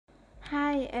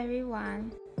Hi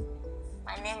everyone,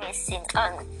 My name is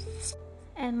Sinton.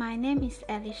 and my name is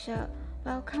Alicia.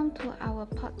 Welcome to our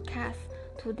podcast.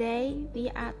 Today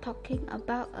we are talking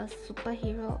about a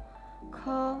superhero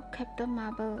called Captain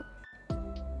Marvel.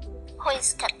 Who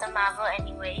is Captain Marvel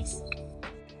anyways?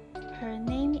 Her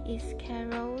name is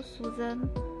Carol Susan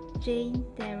Jane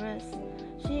Darius.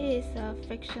 She is a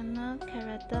fictional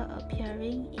character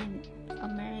appearing in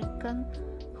American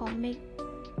comic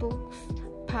books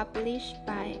published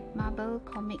by Marvel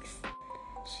Comics.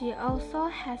 She also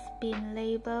has been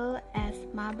labeled as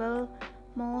Marvel's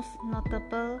most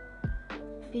notable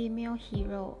female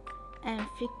hero and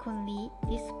frequently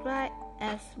described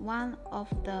as one of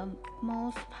the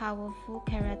most powerful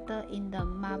characters in the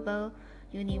Marvel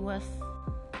universe.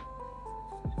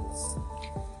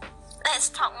 Let's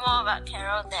talk more about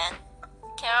Carol then.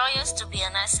 Carol used to be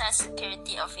an NASA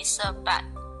security officer, but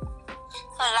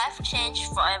her life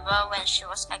changed forever when she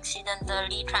was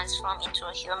accidentally transformed into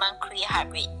a human-Kree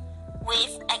hybrid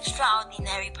with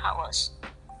extraordinary powers.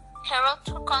 Carol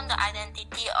took on the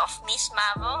identity of Miss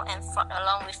Marvel and fought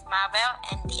along with Marvel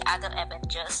and the other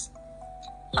Avengers.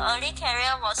 Her early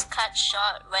career was cut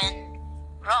short when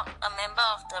Rogue, a member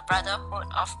of the Brotherhood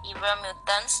of Evil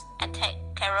Mutants, attacked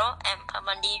Carol and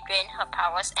permanently drained her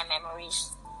powers and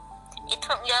memories. It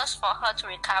took years for her to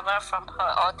recover from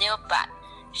her ordeal, but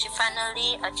she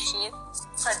finally achieved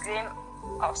her dream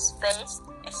of space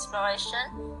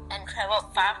exploration and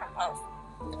traveled far from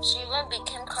Earth. She even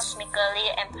became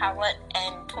cosmically empowered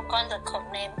and took on the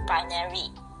codename Binary.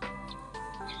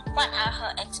 What are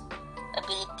her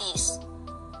abilities?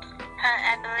 Her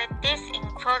abilities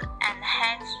include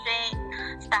enhanced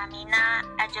strength, stamina,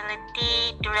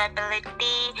 agility,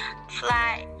 durability,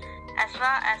 flight, as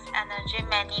well as energy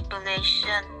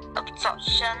manipulation,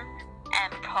 absorption,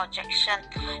 and projection.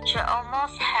 She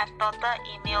almost has total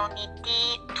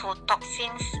immunity to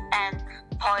toxins and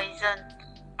poison.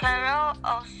 Carol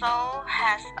also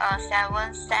has a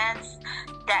seventh sense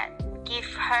that gives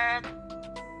her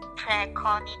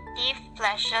precognitive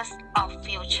flashes of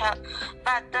future,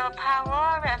 but the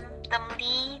power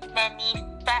randomly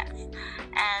manifests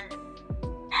and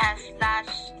has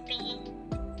largely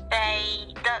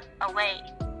faded away.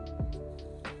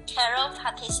 Carol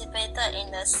participated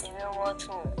in the Civil War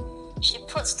too. She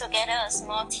puts together a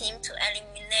small team to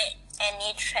eliminate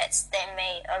any threats that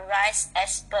may arise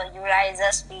as per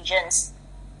Ulysses' visions.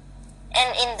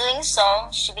 And in doing so,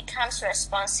 she becomes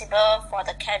responsible for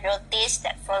the casualties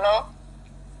that follow,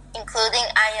 including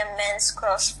Iron Man's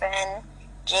close friend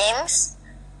James,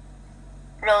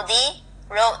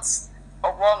 Rhodes,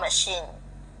 a war machine.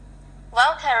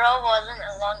 While Carol wasn't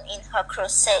alone in her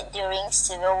crusade during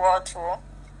Civil War II,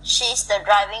 she is the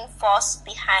driving force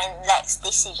behind Lex's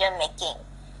decision-making,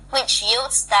 which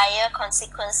yields dire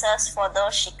consequences for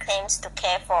those she claims to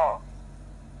care for.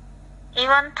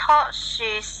 Even though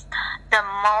she's the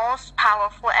most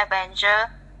powerful Avenger,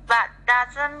 that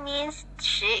doesn't mean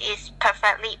she is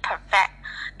perfectly perfect.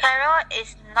 Carol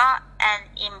is not an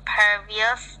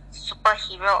impervious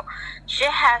superhero. She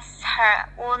has her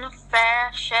own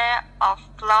fair share of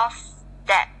flaws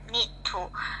that need to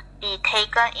be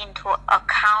taken into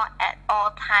account at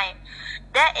all times.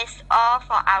 That is all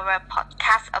for our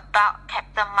podcast about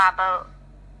Captain Marvel.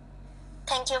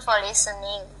 Thank you for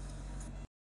listening.